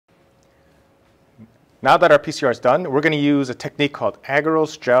Now that our PCR is done, we're going to use a technique called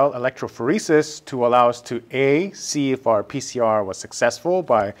agarose gel electrophoresis to allow us to A, see if our PCR was successful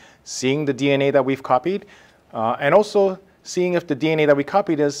by seeing the DNA that we've copied, and also seeing if the DNA that we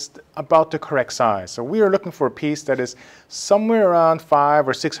copied is about the correct size. So we are looking for a piece that is somewhere around 500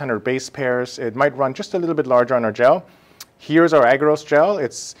 or 600 base pairs. It might run just a little bit larger on our gel. Here's our agarose gel.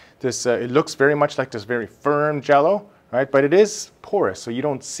 It's this, it looks very much like this very firm jello, right? But it is porous, so you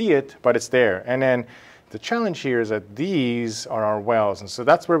don't see it, but it's there. And then the challenge here is that these are our wells, and so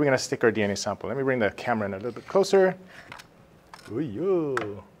that's where we're going to stick our DNA sample. Let me bring the camera in a little bit closer.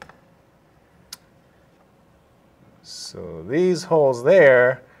 Ooh-yoo. So these holes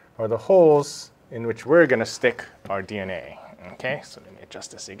there are the holes in which we're going to stick our DNA. Okay, so let me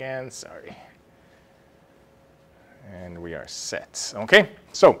adjust this again. Sorry. And we are set. Okay,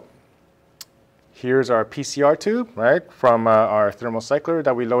 so here's our PCR tube, right, from our thermocycler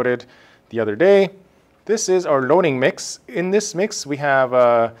that we loaded the other day. This is our loading mix. In this mix, we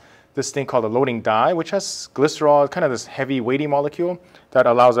have this thing called a loading dye, which has glycerol, kind of this heavy, weighty molecule that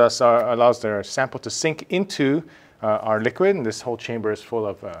allows the sample to sink into our liquid, and this whole chamber is full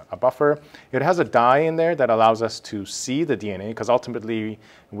of a buffer. It has a dye in there that allows us to see the DNA, because ultimately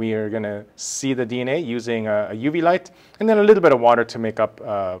we are going to see the DNA using a UV light, and then a little bit of water to make up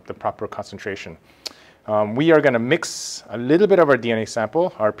the proper concentration. We are going to mix a little bit of our DNA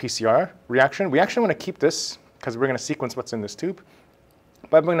sample, our PCR reaction. We actually want to keep this because we're going to sequence what's in this tube,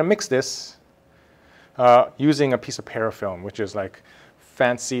 but we're going to mix this using a piece of parafilm, which is like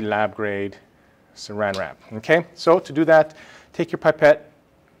fancy lab grade Saran wrap. Okay, so to do that, take your pipette,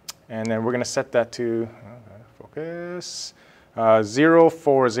 and then we're going to set that to focus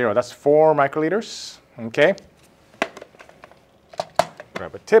 040. That's 4 microliters. Okay,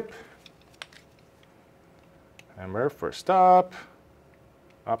 grab a tip. Remember, first up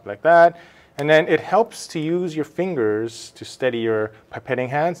like that, and then it helps to use your fingers to steady your pipetting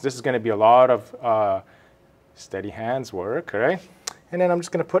hands. This is going to be a lot of steady hands work. All right, and then I'm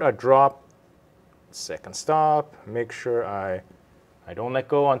just going to put a drop. Second stop, make sure I don't let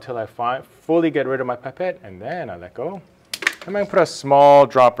go until I fully get rid of my pipette, and then I let go. I'm going to put a small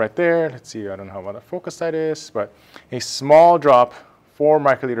drop right there. Let's see, I don't know how well the focus that is, but a small drop, 4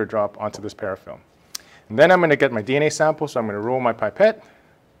 microliter drop onto this parafilm. And then I'm going to get my DNA sample, so I'm going to roll my pipette,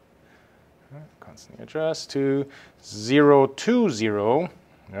 constantly adjust to 020, all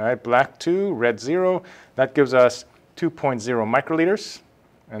right, black 2, red 0. That gives us 2.0 microliters.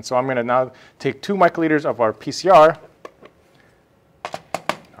 And so I'm going to now take 2 microliters of our PCR,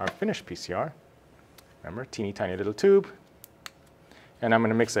 our finished PCR, remember, teeny tiny little tube, and I'm going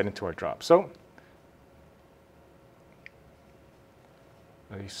to mix that into our drop. So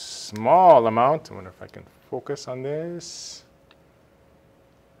a small amount. I wonder if I can focus on this.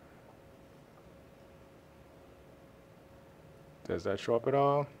 Does that show up at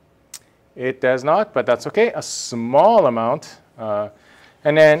all? It does not, but that's okay. A small amount.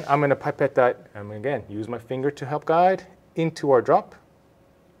 And then I'm going to pipette that, and again, use my finger to help guide into our drop.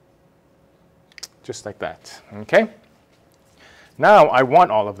 Just like that, okay? Now I want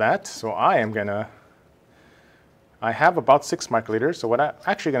all of that, so I have about 6 microliters, so what I'm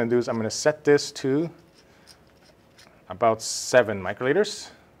actually going to do is I'm going to set this to about 7 microliters,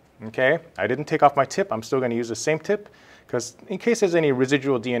 okay? I didn't take off my tip. I'm still going to use the same tip, because in case there's any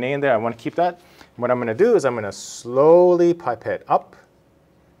residual DNA in there, I want to keep that. What I'm going to do is I'm going to slowly pipette up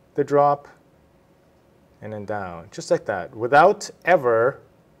the drop and then down, just like that, without ever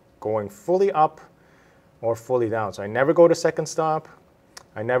going fully up or fully down. So I never go to second stop.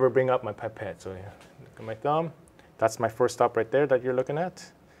 I never bring up my pipette. So look at my thumb. That's my first stop right there that you're looking at.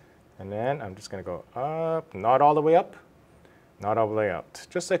 And then I'm just going to go up, not all the way up, not all the way out,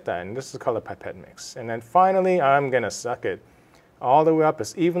 just like that. And this is called a pipette mix. And then finally, I'm going to suck it all the way up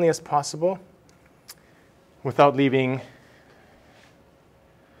as evenly as possible without leaving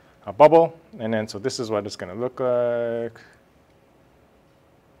a bubble. And then so this is what it's going to look like.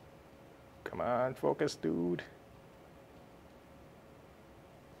 Come on, focus, dude.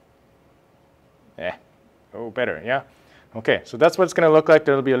 Oh, better, yeah? Okay, so that's what it's going to look like.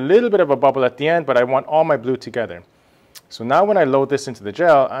 There'll be a little bit of a bubble at the end, but I want all my blue together. So now when I load this into the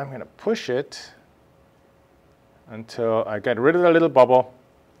gel, I'm going to push it until I get rid of the little bubble.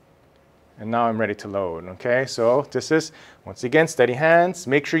 And now I'm ready to load, okay? So this is, once again, steady hands.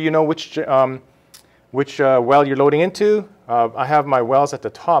 Make sure you know which well you're loading into. I have my wells at the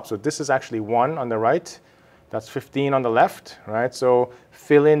top, so this is actually 1 on the right. That's 15 on the left, right? So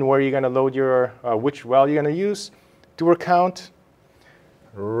fill in where you're going to load your, which well you're going to use. Do a count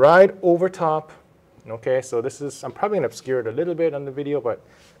right over top. Okay, so this is, I'm probably going to obscure it a little bit on the video, but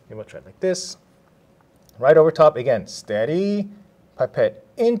maybe I'll try it like this. right over top. Again, steady, pipette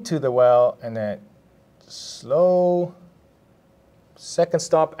into the well, and then slow second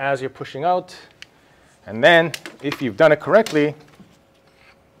stop as you're pushing out. And then, if you've done it correctly,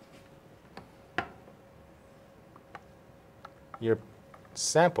 your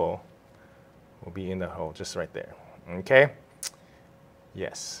sample will be in the hole just right there. Okay?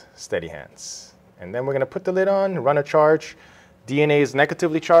 Yes, steady hands. And then we're going to put the lid on, run a charge. DNA is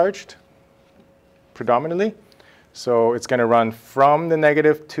negatively charged, predominantly. So it's going to run from the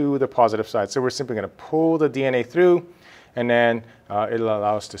negative to the positive side. So we're simply going to pull the DNA through, and then it'll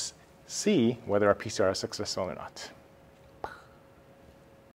allow us to see whether our PCR is successful or not.